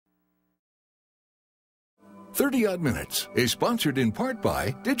30 Odd Minutes is sponsored in part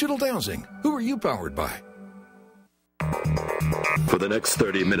by Digital Dowsing. Who are you powered by? For the next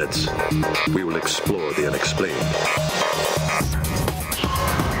 30 minutes, we will explore the unexplained.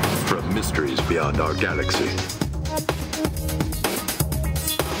 From mysteries beyond our galaxy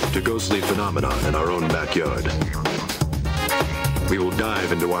to ghostly phenomena in our own backyard. We will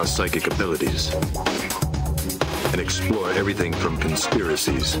dive into our psychic abilities and explore everything from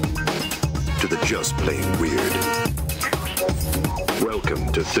conspiracies to the just plain weird.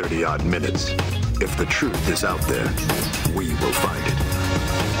 Welcome to 30 Odd Minutes. If the truth is out there, we will find it.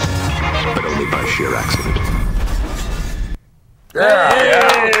 But only by sheer accident.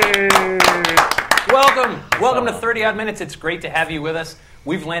 Hey! Welcome to 30 Odd Minutes. It's great to have you with us.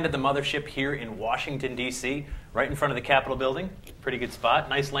 We've landed the mothership here in Washington, D.C., right in front of the Capitol building. Pretty good spot.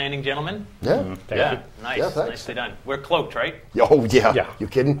 Nice landing, gentlemen. Yeah. Thank you. Nice. Yeah, thanks. Nicely done. We're cloaked, right? Oh, yeah. You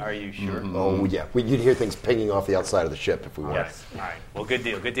kidding? Are you sure? Oh, yeah. You'd hear things pinging off the outside of the ship if we were. Yes. All right. Well, good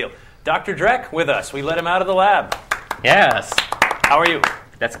deal, good deal. Dr. Dreck with us. We let him out of the lab. Yes. How are you?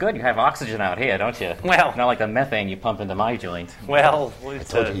 That's good. You have oxygen out here, don't you? Well. Not like the methane you pump into my joint. Well, I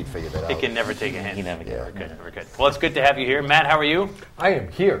told you he'd figure that out. He can never take a hint. He never can. We're good. We're good. Well, it's good to have you here. Matt, how are you? I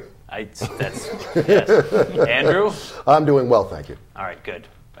am here. Yes. Andrew? I'm doing well, thank you. All right, good.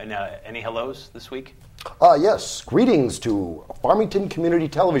 And any hellos this week? Yes. Greetings to Farmington Community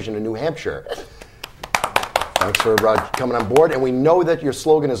Television in New Hampshire. Thanks for coming on board. And we know that your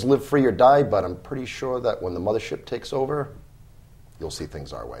slogan is live free or die, but I'm pretty sure that when the mothership takes over, you'll see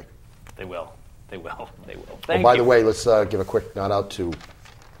things our way. They will. They will. They will. Thank you. By the way, let's give a quick nod out to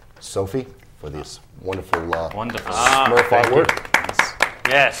Sophie for this wonderful Smurf artwork.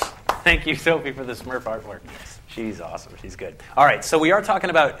 Yes. Thank you, Sophie, for the Smurf artwork. She's awesome. She's good. All right, so we are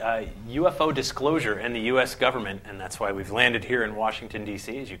talking about UFO disclosure in the U.S. government, and that's why we've landed here in Washington,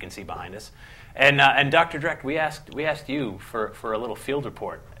 D.C., as you can see behind us. And Dr. Dreck, we asked you for a little field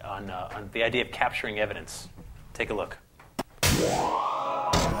report on the idea of capturing evidence. Take a look.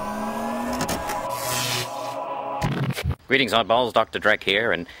 Greetings, oddballs. Dr. Dreck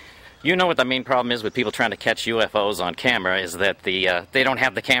here, and you know what the main problem is with people trying to catch UFOs on camera is that they don't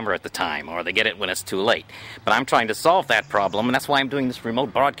have the camera at the time, or they get it when it's too late. But I'm trying to solve that problem, and that's why I'm doing this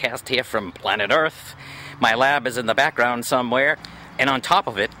remote broadcast here from planet Earth. My lab is in the background somewhere, and on top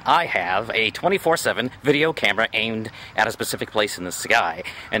of it, I have a 24/7 video camera aimed at a specific place in the sky.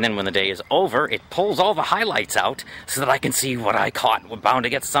 And then when the day is over, it pulls all the highlights out so that I can see what I caught. We're bound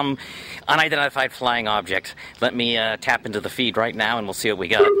to get some unidentified flying object. Let me tap into the feed right now, and we'll see what we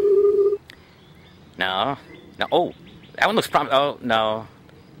got. No. Oh, that one looks promising. Oh, no.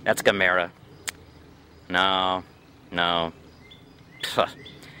 That's Gamera. No.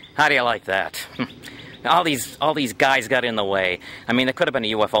 How do you like that? All these guys got in the way. I mean, there could have been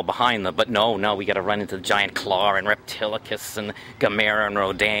a UFO behind them, but no, we got to run into the giant claw and Reptilicus and Gamera and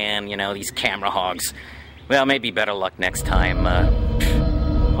Rodan, these camera hogs. Well, maybe better luck next time.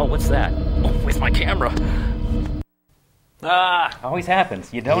 Oh, what's that? Oh, where's my camera? Always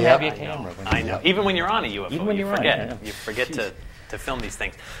happens. You don't have your camera. I know. Even when you're on a UFO, you forget. You forget to film these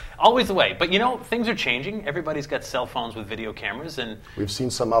things. Always the way. But things are changing. Everybody's got cell phones with video cameras, and we've seen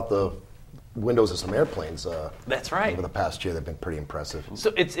some out the windows of some airplanes. That's right. Over the past year, they've been pretty impressive.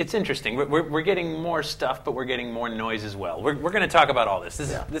 So it's interesting. We're getting more stuff, but we're getting more noise as well. We're going to talk about all this.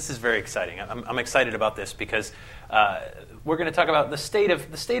 This is very exciting. I'm excited about this because we're going to talk about the state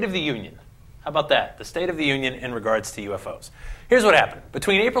of the union. How about that? The State of the Union in regards to UFOs. Here's what happened.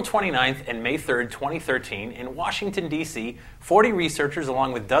 Between April 29th and May 3rd, 2013, in Washington, D.C., 40 researchers,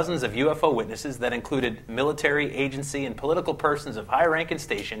 along with dozens of UFO witnesses that included military, agency, and political persons of high rank and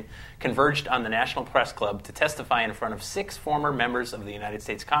station, converged on the National Press Club to testify in front of 6 former members of the United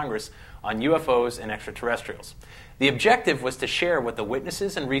States Congress on UFOs and extraterrestrials. The objective was to share what the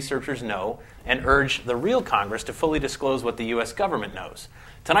witnesses and researchers know and urge the real Congress to fully disclose what the U.S. government knows.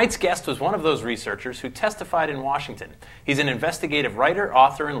 Tonight's guest was one of those researchers who testified in Washington. He's an investigative writer,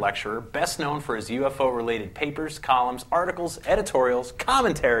 author, and lecturer, best known for his UFO-related papers, columns, articles, editorials,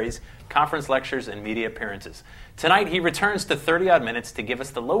 commentaries, conference lectures, and media appearances. Tonight, he returns to 30 Odd Minutes to give us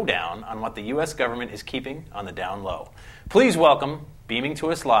the lowdown on what the U.S. government is keeping on the down low. Please welcome, beaming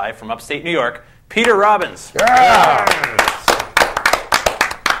to us live from upstate New York, Peter Robbins. Yeah.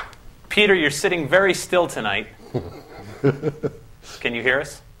 Peter, you're sitting very still tonight. Can you hear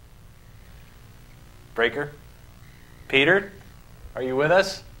us? Breaker? Peter? Are you with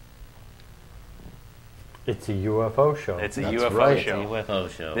us? It's a UFO show. It's a That's UFO right. show. It's a UFO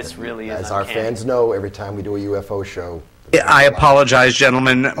show. This really is As our fans know, every time we do a UFO show... I apologize,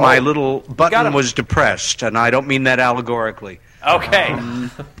 gentlemen. My little button was depressed, and I don't mean that allegorically. Okay.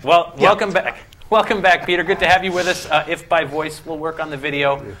 Well, welcome back. Welcome back, Peter. Good to have you with us. If by voice, we'll work on the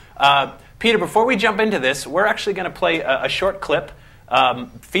video. Peter, before we jump into this, we're actually going to play a short clip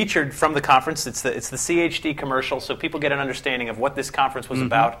featured from the conference. It's the CHD commercial, so people get an understanding of what this conference was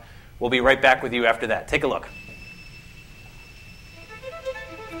about. We'll be right back with you after that. Take a look.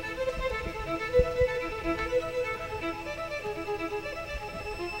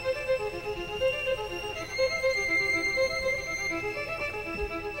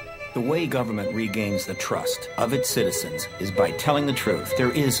 The way government regains the trust of its citizens is by telling the truth.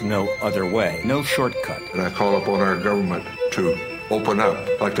 There is no other way, no shortcut. And I call upon our government to open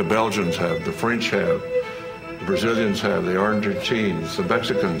up, like the Belgians have, the French have, the Brazilians have, the Argentines, the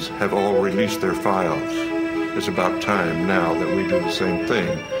Mexicans have all released their files. It's about time now that we do the same thing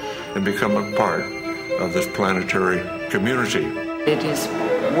and become a part of this planetary community. It is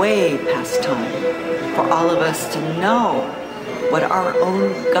way past time for all of us to know what our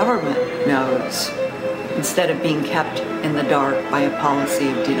own government knows, instead of being kept in the dark by a policy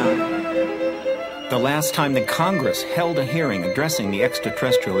of denial. The last time that Congress held a hearing addressing the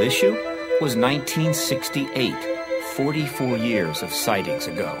extraterrestrial issue was 1968, 44 years of sightings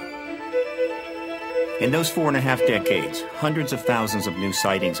ago. In those 4.5 decades, hundreds of thousands of new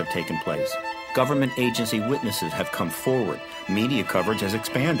sightings have taken place. Government agency witnesses have come forward. Media coverage has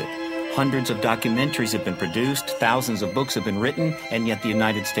expanded. Hundreds of documentaries have been produced, thousands of books have been written, and yet the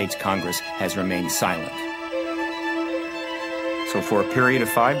United States Congress has remained silent. So for a period of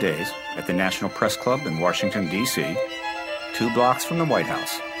 5 days, at the National Press Club in Washington, D.C., 2 blocks from the White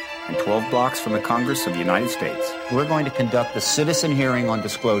House and 12 blocks from the Congress of the United States, we're going to conduct a citizen hearing on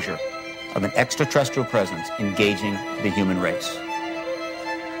disclosure of an extraterrestrial presence engaging the human race.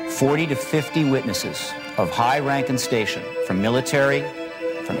 40 to 50 witnesses of high rank and station from military,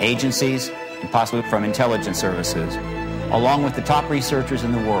 from agencies, and possibly from intelligence services, along with the top researchers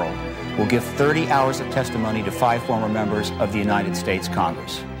in the world, will give 30 hours of testimony to 5 former members of the United States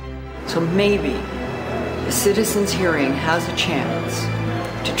Congress. So maybe the citizens' hearing has a chance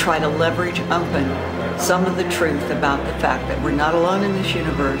to try to leverage open some of the truth about the fact that we're not alone in this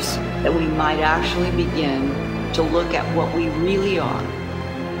universe, that we might actually begin to look at what we really are,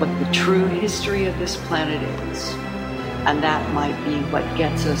 what the true history of this planet is. And that might be what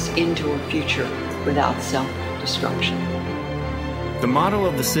gets us into a future without self-destruction. The motto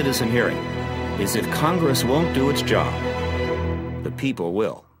of the citizen hearing is if Congress won't do its job, the people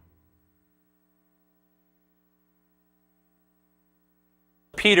will.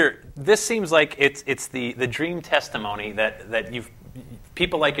 Peter, this seems like it's the dream testimony that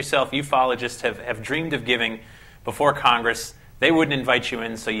people like yourself, ufologists, have dreamed of giving before Congress. They wouldn't invite you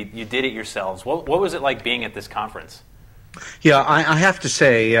in, so you did it yourselves. What was it like being at this conference? Yeah, I have to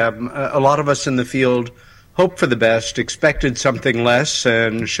say, a lot of us in the field hoped for the best, expected something less,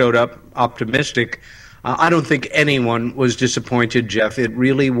 and showed up optimistic. I don't think anyone was disappointed, Jeff. It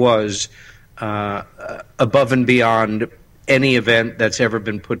really was above and beyond any event that's ever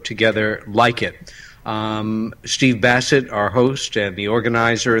been put together like it. Steve Bassett, our host and the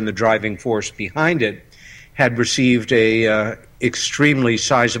organizer and the driving force behind it, had received a extremely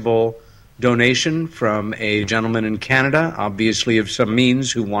sizable donation from a gentleman in Canada, obviously of some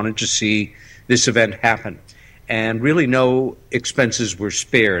means, who wanted to see this event happen. And really no expenses were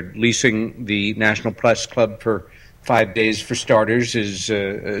spared. Leasing the National Press Club for 5 days, for starters, is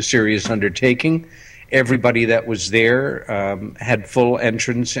a serious undertaking. Everybody that was there had full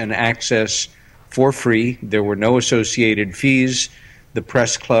entrance and access for free. There were no associated fees. The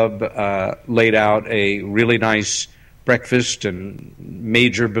Press Club laid out a really nice breakfast and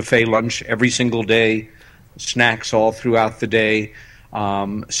major buffet lunch every single day, snacks all throughout the day,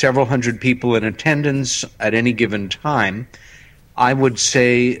 several hundred people in attendance at any given time. I would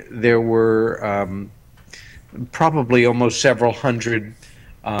say there were probably almost several hundred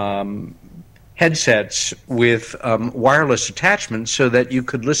headsets with wireless attachments so that you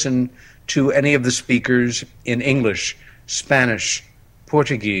could listen to any of the speakers in English, Spanish,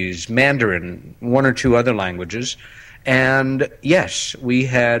 Portuguese, Mandarin, 1 or 2 other languages. And yes, we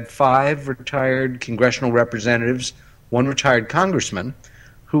had 5 retired congressional representatives, 1 retired congressman,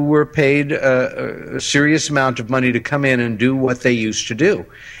 who were paid a serious amount of money to come in and do what they used to do.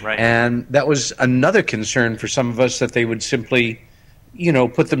 Right. And that was another concern for some of us, that they would simply,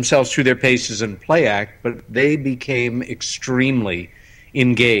 put themselves through their paces and play act, but they became extremely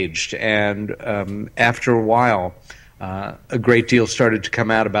engaged. And after a while, a great deal started to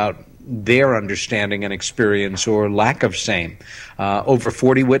come out about their understanding and experience, or lack of same. Over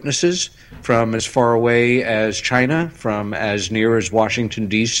 40 witnesses from as far away as China, from as near as Washington,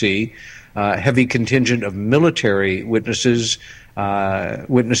 D.C., heavy contingent of military witnesses,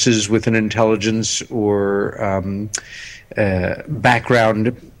 witnesses with an intelligence or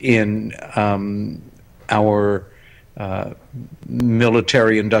background in our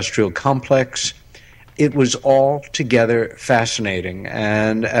military-industrial complex. It was altogether fascinating,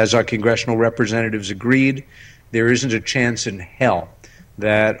 and as our congressional representatives agreed, there isn't a chance in hell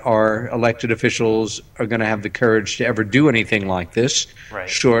that our elected officials are going to have the courage to ever do anything like this,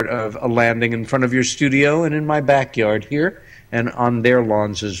 short of a landing in front of your studio and in my backyard here and on their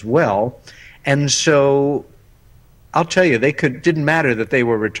lawns as well. And so I'll tell you, didn't matter that they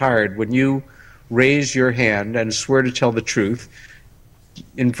were retired. When you raise your hand and swear to tell the truth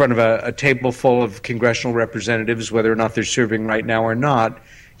in front of a table full of congressional representatives, whether or not they're serving right now or not,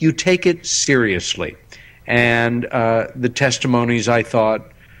 you take it seriously. And the testimonies, I thought,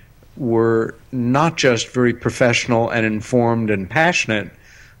 were not just very professional and informed and passionate,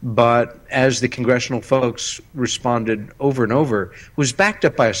 but as the congressional folks responded over and over, was backed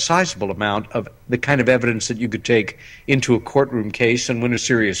up by a sizable amount of the kind of evidence that you could take into a courtroom case and win a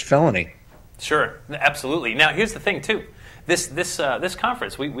serious felony. Sure, absolutely. Now, here's the thing, too. This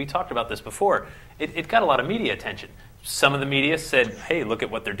conference, we talked about this before, it got a lot of media attention. Some of the media said, hey, look at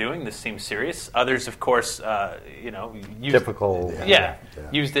what they're doing. This seems serious. Others, of course, used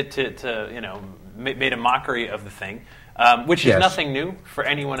used it to made a mockery of the thing, which is nothing new for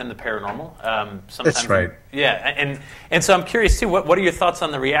anyone in the paranormal. Sometimes, that's right. Yeah, and so I'm curious, too, what are your thoughts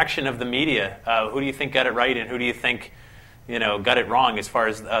on the reaction of the media? Who do you think got it right, and who do you think got it wrong as far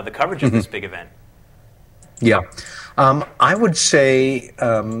as the coverage of this big event? Yeah. I would say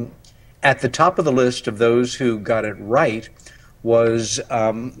at the top of the list of those who got it right was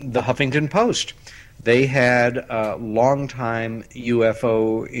the Huffington Post. They had a longtime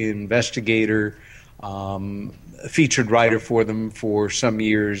UFO investigator, featured writer for them for some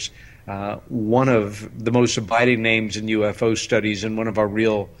years, one of the most abiding names in UFO studies and one of our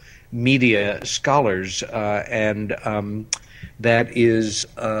real media scholars, and that is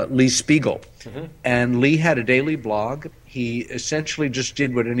Lee Spiegel. Mm-hmm. And Lee had a daily blog. He essentially just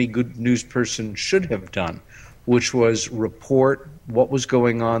did what any good news person should have done, which was report what was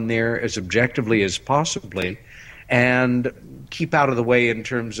going on there as objectively as possibly and keep out of the way in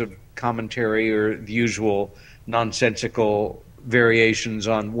terms of commentary or the usual nonsensical variations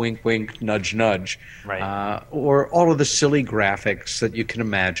on wink, wink, nudge, nudge, or all of the silly graphics that you can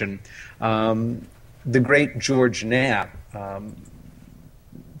imagine. The great George Knapp,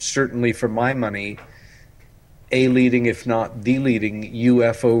 certainly for my money, a leading, if not the leading,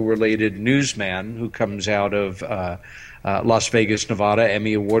 UFO-related newsman who comes out of Las Vegas, Nevada,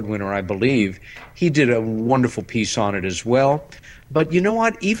 Emmy Award winner, I believe. He did a wonderful piece on it as well. But you know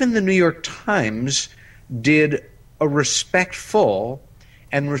what? Even the New York Times did a respectful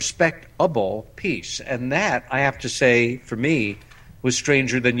and respectable piece. And that, I have to say, for me, was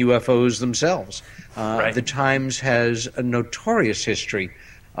stranger than UFOs themselves. The Times has a notorious history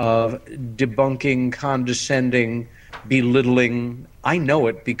of debunking, condescending, belittling. I know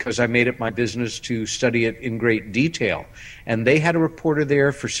it because I made it my business to study it in great detail. And they had a reporter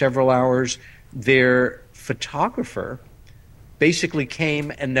there for several hours. Their photographer basically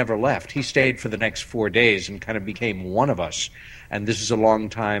came and never left. He stayed for the next 4 days and kind of became one of us. And this is a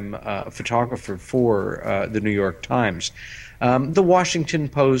longtime photographer for the New York Times. The Washington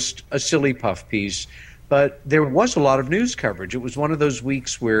Post, a silly puff piece. But there was a lot of news coverage. It was one of those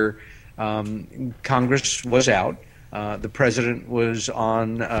weeks where Congress was out. The president was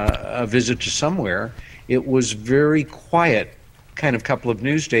on a visit to somewhere. It was very quiet kind of couple of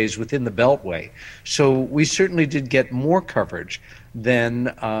news days within the Beltway. So we certainly did get more coverage than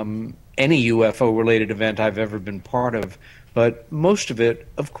any UFO-related event I've ever been part of. But most of it,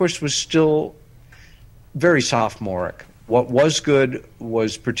 of course, was still very sophomoric. What was good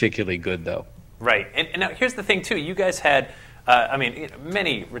was particularly good, though. Right. And now here's the thing, too. You guys had,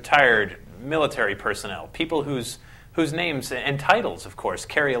 many retired military personnel, people whose names and titles, of course,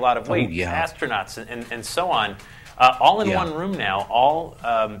 carry a lot of weight, astronauts and so on, all in one room now, all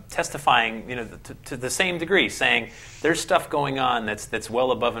testifying, to the same degree, saying there's stuff going on that's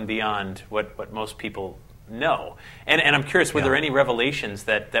well above and beyond what most people know. And I'm curious, were there any revelations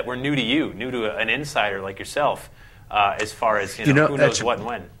that were new to you, new to an insider like yourself, as far as who knows what and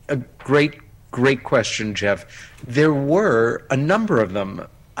when? A great question, Jeff. There were a number of them.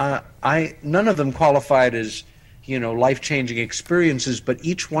 None of them qualified as life-changing experiences, but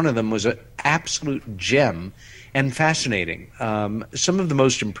each one of them was an absolute gem and fascinating. Some of the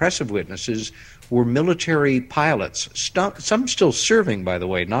most impressive witnesses were military pilots, some still serving, by the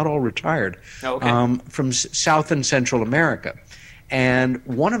way, not all retired, from South and Central America. And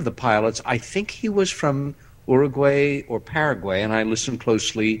one of the pilots, I think he was from Uruguay or Paraguay, and I listened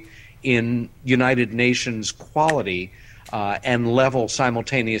closely in United Nations quality and level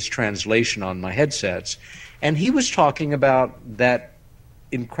simultaneous translation on my headsets. And he was talking about that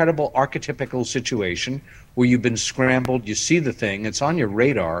incredible archetypical situation where you've been scrambled, you see the thing, it's on your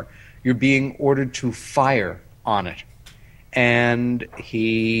radar, you're being ordered to fire on it. And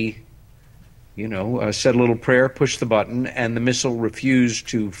he, said a little prayer, pushed the button, and the missile refused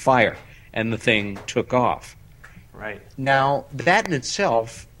to fire, and the thing took off. Right. Now, that in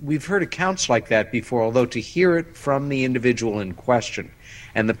itself, we've heard accounts like that before, although to hear it from the individual in question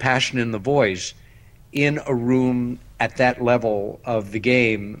and the passion in the voice in a room at that level of the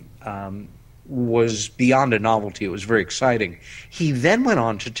game was beyond a novelty. It was very exciting. He then went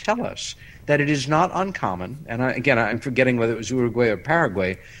on to tell us that it is not uncommon, and I'm forgetting whether it was Uruguay or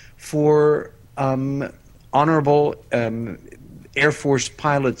Paraguay, for honorable Air Force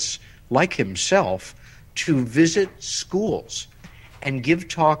pilots like himself to visit schools and give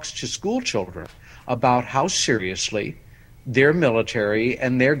talks to school children about how seriously their military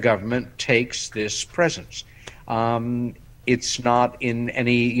and their government takes this presence. It's not in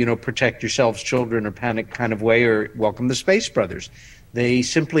any, protect yourselves, children, or panic kind of way, or welcome the Space Brothers. They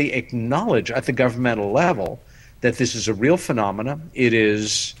simply acknowledge at the governmental level that this is a real phenomena. It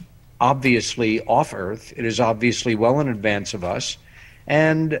is obviously off Earth. It is obviously well in advance of us.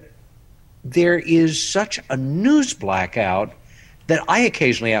 And there is such a news blackout that I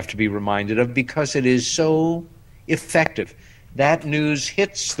occasionally have to be reminded of because it is so effective. That news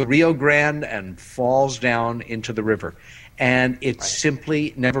hits the Rio Grande and falls down into the river. And it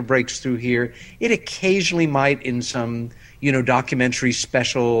simply never breaks through here. It occasionally might in some, documentary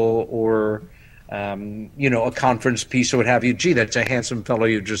special or, a conference piece or what have you. Gee, that's a handsome fellow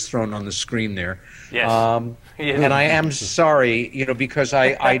you've just thrown on the screen there. Yes. And I am sorry, because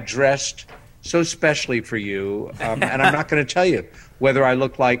I dressed so specially for you. And I'm not going to tell you whether I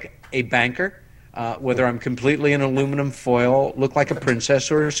look like a banker, whether I'm completely in aluminum foil, look like a princess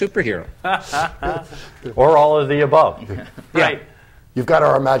or a superhero. Or all of the above. Right. You've got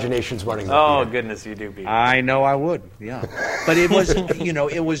our imaginations running. Oh, goodness, you do, Peter. I know I would, yeah. But it was,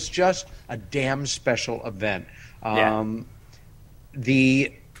 it was just a damn special event.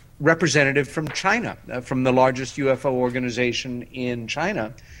 The representative from China, from the largest UFO organization in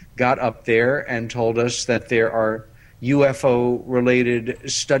China, got up there and told us that there are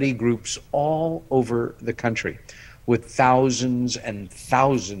UFO-related study groups all over the country with thousands and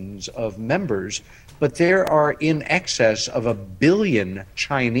thousands of members, but there are in excess of 1 billion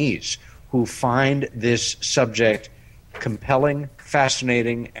Chinese who find this subject compelling,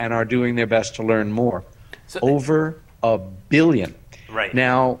 fascinating, and are doing their best to learn more. So, over 1 billion. Right.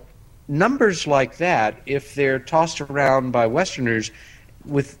 Now, numbers like that, if they're tossed around by Westerners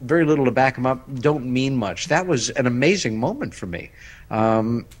with very little to back them up, don't mean much. That was an amazing moment for me.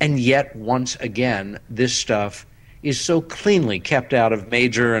 And yet, once again, this stuff is so cleanly kept out of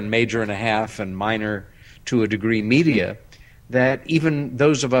major and a half and minor to a degree media that even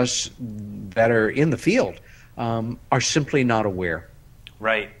those of us that are in the field are simply not aware.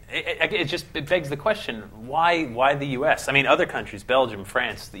 Right. It begs the question, why the U.S.? I mean, other countries, Belgium,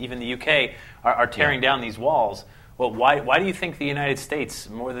 France, even the U.K., are tearing down these walls. Well, why do you think the United States,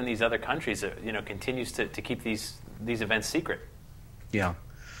 more than these other countries, continues to keep these events secret? Yeah.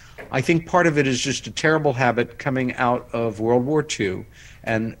 I think part of it is just a terrible habit coming out of World War II.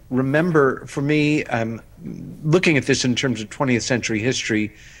 And remember, for me, looking at this in terms of 20th century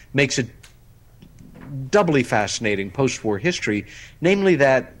history makes it doubly fascinating post-war history, namely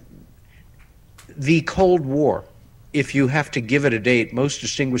that the Cold War, if you have to give it a date, most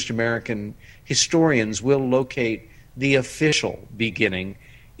distinguished American historians will locate the official beginning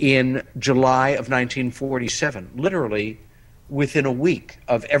in July of 1947, literally within a week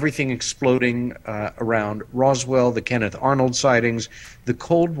of everything exploding around Roswell, the Kenneth Arnold sightings, the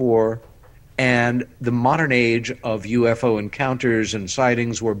Cold War, and the modern age of UFO encounters and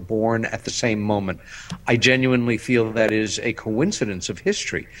sightings were born at the same moment. I genuinely feel that is a coincidence of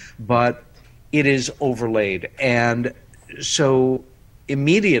history, but it is overlaid. And so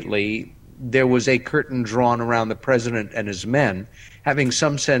immediately there was a curtain drawn around the president and his men, having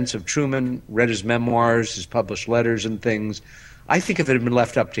some sense of Truman, read his memoirs, his published letters and things. I think if it had been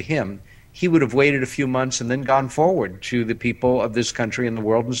left up to him, he would have waited a few months and then gone forward to the people of this country and the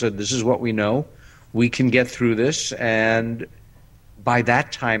world and said, this is what we know. We can get through this. And by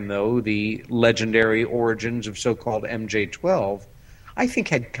that time, though, the legendary origins of so-called MJ-12, I think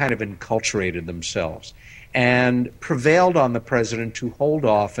had kind of enculturated themselves and prevailed on the president to hold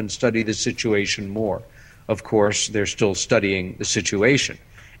off and study the situation more. Of course, they're still studying the situation.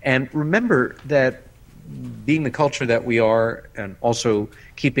 And remember that being the culture that we are, and also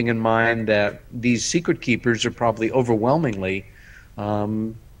keeping in mind that these secret keepers are probably overwhelmingly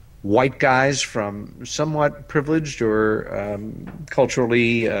white guys from somewhat privileged or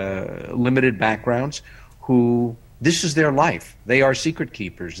culturally limited backgrounds who, this is their life. They are secret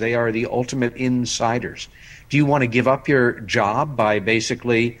keepers. They are the ultimate insiders. Do you want to give up your job by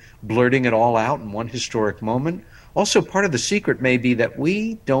basically blurting it all out in one historic moment? Also, part of the secret may be that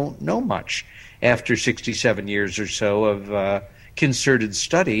we don't know much after 67 years or so of concerted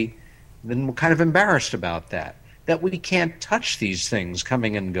study. Then we're kind of embarrassed about that we can't touch these things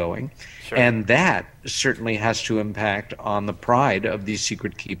coming and going. Sure. And that certainly has to impact on the pride of these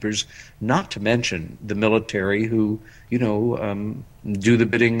secret keepers, not to mention the military who, do the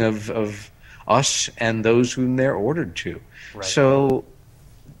bidding of us and those whom they're ordered to. Right. So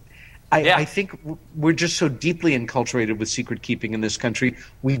I think we're just so deeply enculturated with secret keeping in this country,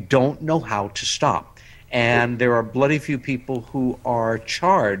 we don't know how to stop. And there are bloody few people who are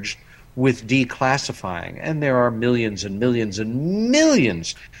charged with declassifying, and there are millions and millions and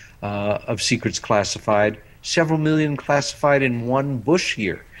millions of secrets classified, several million classified in one Bush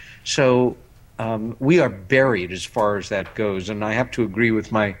year. So we are buried as far as that goes, and I have to agree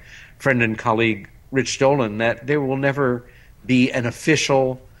with my friend and colleague Rich Dolan that there will never be an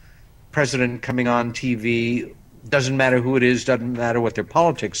official president coming on TV. Doesn't matter who it is, doesn't matter what their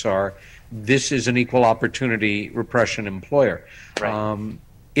politics are. This is an equal opportunity repression employer. Right.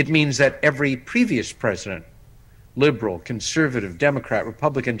 It means that every previous president, liberal, conservative, Democrat,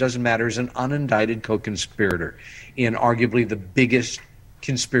 Republican, doesn't matter, is an unindicted co-conspirator in arguably the biggest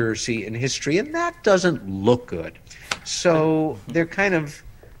conspiracy in history, and that doesn't look good. So they're kind of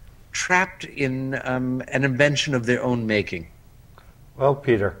trapped in an invention of their own making. Well,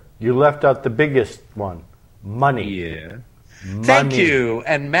 Peter, you left out the biggest one, money. Yeah. Money. Thank you.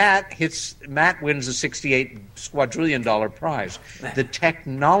 And Matt wins a $68 quadrillion prize. The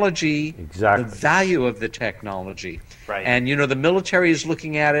technology, exactly. The value of the technology. Right. And, the military is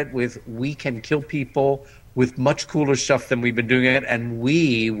looking at it with, we can kill people with much cooler stuff than we've been doing it, and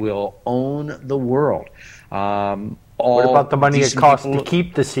we will own the world. What about the money it costs to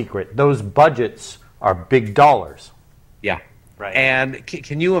keep the secret? Those budgets are big dollars. Yeah. Right. And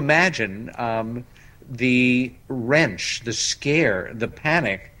can you imagine the wrench, the scare, the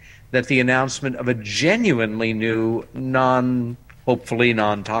panic that the announcement of a genuinely new, hopefully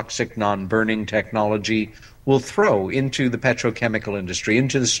non-toxic, non-burning technology will throw into the petrochemical industry,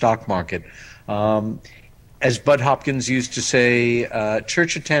 into the stock market. As Bud Hopkins used to say,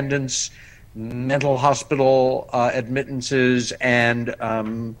 church attendance, mental hospital admittances, and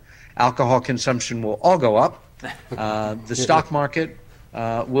alcohol consumption will all go up. The stock market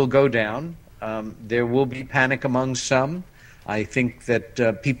will go down. There will be panic among some. I think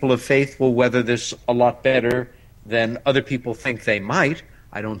that people of faith will weather this a lot better than other people think they might.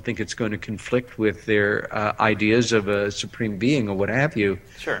 I don't think it's going to conflict with their ideas of a supreme being or what have you.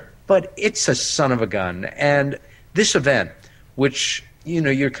 Sure. But it's a son of a gun. And this event, which,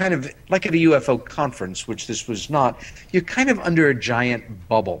 you're kind of like at a UFO conference, which this was not, you're kind of under a giant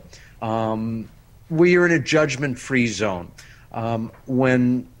bubble where you're in a judgment-free zone.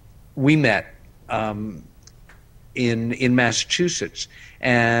 When we met in Massachusetts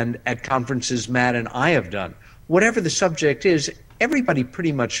and at conferences Matt and I have done, whatever the subject is, everybody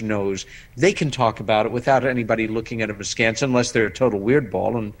pretty much knows they can talk about it without anybody looking at them askance, unless they're a total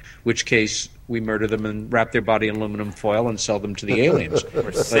weirdball, in which case we murder them and wrap their body in aluminum foil and sell them to the aliens.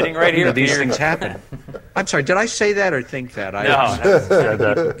 We're sitting right here. These things happen. I'm sorry, did I say that or think that? I have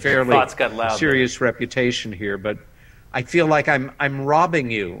a fairly thoughts got loud serious reputation here, but I feel like I'm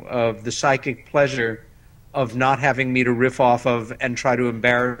robbing you of the psychic pleasure of not having me to riff off of and try to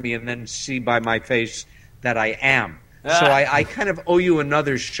embarrass me and then see by my face that I am. So I kind of owe you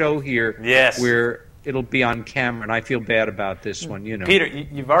another show here. Yes. Where it'll be on camera, and I feel bad about this one, Peter,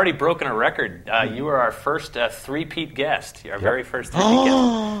 you've already broken a record. You were our first three-peat guest, our very first three-peat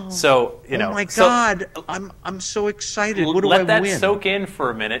guest. So, oh my God, I'm so excited. What do I win? Let that soak in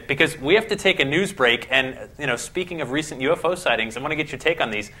for a minute, because we have to take a news break. And, speaking of recent UFO sightings, I want to get your take on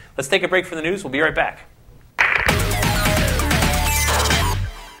these. Let's take a break for the news. We'll be right back.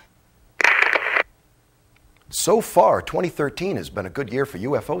 So far, 2013 has been a good year for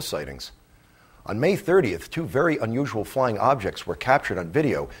UFO sightings. On May 30th, two very unusual flying objects were captured on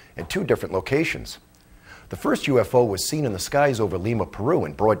video in two different locations. The first UFO was seen in the skies over Lima, Peru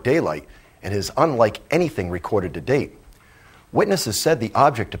in broad daylight and is unlike anything recorded to date. Witnesses said the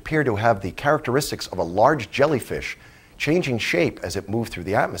object appeared to have the characteristics of a large jellyfish, changing shape as it moved through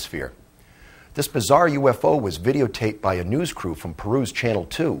the atmosphere. This bizarre UFO was videotaped by a news crew from Peru's Channel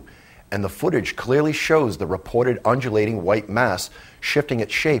 2 and the footage clearly shows the reported undulating white mass shifting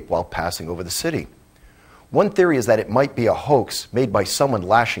its shape while passing over the city. One theory is that it might be a hoax made by someone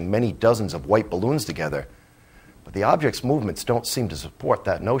lashing many dozens of white balloons together, but the object's movements don't seem to support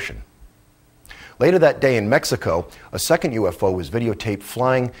that notion. Later that day in Mexico, a second UFO was videotaped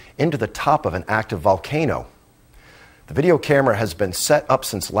flying into the top of an active volcano. The video camera has been set up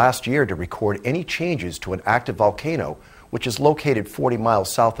since last year to record any changes to an active volcano, which is located 40 miles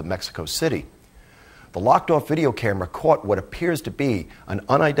south of Mexico City. The locked-off video camera caught what appears to be an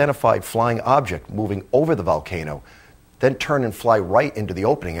unidentified flying object moving over the volcano, then turn and fly right into the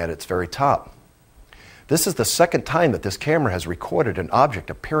opening at its very top. This is the second time that this camera has recorded an object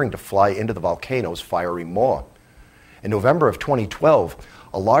appearing to fly into the volcano's fiery maw. In November of 2012,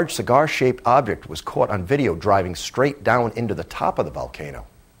 a large cigar-shaped object was caught on video driving straight down into the top of the volcano.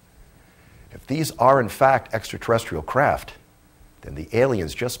 If these are in fact extraterrestrial craft, then the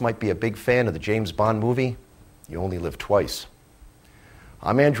aliens just might be a big fan of the James Bond movie, You Only Live Twice.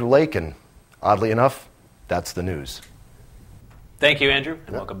 I'm Andrew Lake, and oddly enough, that's the news. Thank you, Andrew,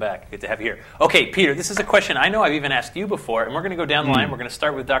 and welcome back. Good to have you here. Okay, Peter, this is a question I know I've even asked you before, and we're going to go down the line. We're going to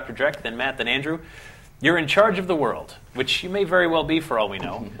start with Dr. Dreck, then Matt, then Andrew. You're in charge of the world, which you may very well be for all we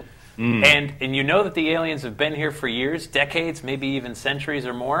know. And you know that the aliens have been here for years, decades, maybe even centuries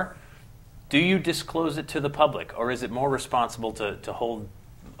or more. Do you disclose it to the public, or is it more responsible to hold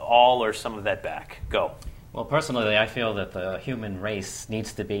all or some of that back? Go. Well, personally, I feel that the human race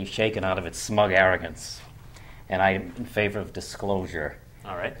needs to be shaken out of its smug arrogance. And I'm in favor of disclosure.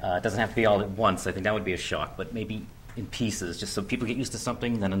 All right. It doesn't have to be all at once. I think that would be a shock, but maybe in pieces, just so people get used to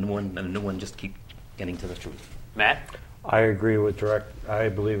something, then a new one, and a new one, just keep getting to the truth. Matt? I agree with Direct. I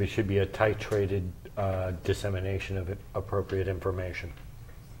believe it should be a titrated dissemination of appropriate information.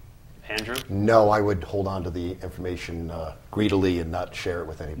 Andrew? No, I would hold on to the information greedily and not share it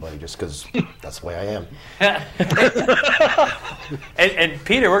with anybody just because that's the way I am. and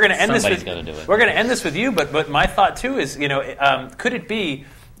Peter, we're going to end Somebody's gotta do it. We're going to end this with you, but my thought too is, could it be,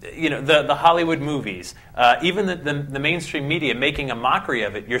 the Hollywood movies, even the mainstream media making a mockery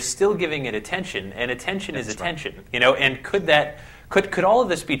of it? You're still giving it attention, and attention is attention. Right. And could all of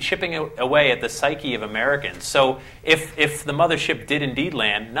this be chipping away at the psyche of Americans? So if the mothership did indeed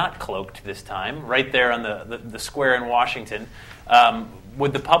land, not cloaked this time, right there on the square in Washington,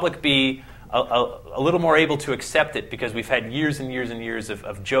 would the public be a little more able to accept it because we've had years and years and years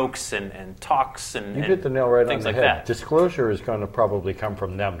of jokes and talks and you hit the nail right on things the like head. that. Disclosure is going to probably come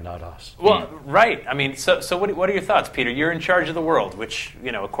from them, not us. Well, right. I mean, so what are your thoughts, Peter? You're in charge of the world, which,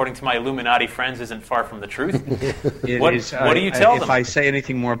 according to my Illuminati friends, isn't far from the truth. What do you tell them? If I say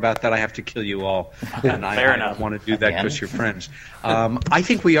anything more about that, I have to kill you all. And I don't want to do that because you're friends. I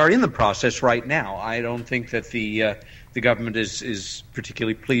think we are in the process right now. I don't think that the government is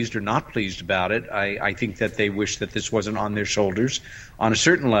particularly pleased or not pleased about it. I think that they wish that this wasn't on their shoulders on a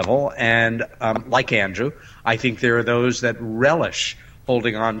certain level. And like Andrew, I think there are those that relish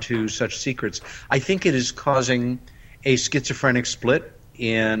holding on to such secrets. I think it is causing a schizophrenic split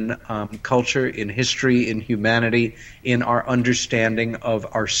in culture, in history, in humanity, in our understanding of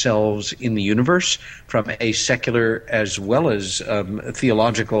ourselves in the universe from a secular as well as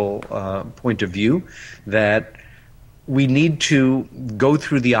theological point of view, that we need to go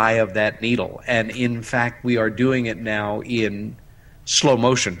through the eye of that needle. And in fact, we are doing it now in slow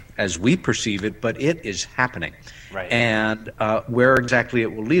motion as we perceive it, but it is happening. Right. And where exactly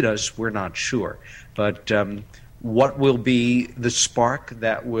it will lead us, we're not sure. But what will be the spark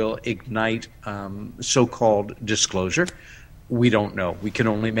that will ignite so-called disclosure? We don't know. We can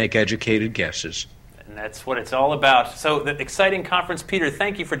only make educated guesses. And that's what it's all about. So the exciting conference, Peter,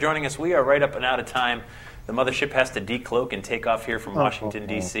 thank you for joining us. We are right up and out of time. The mothership has to decloak and take off here from Washington,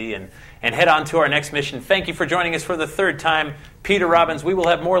 D.C. and head on to our next mission. Thank you for joining us for the third time. Peter Robbins. We will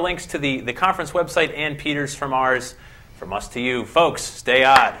have more links to the conference website and Peter's from ours. From us to you. Folks, stay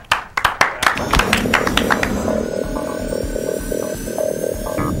odd.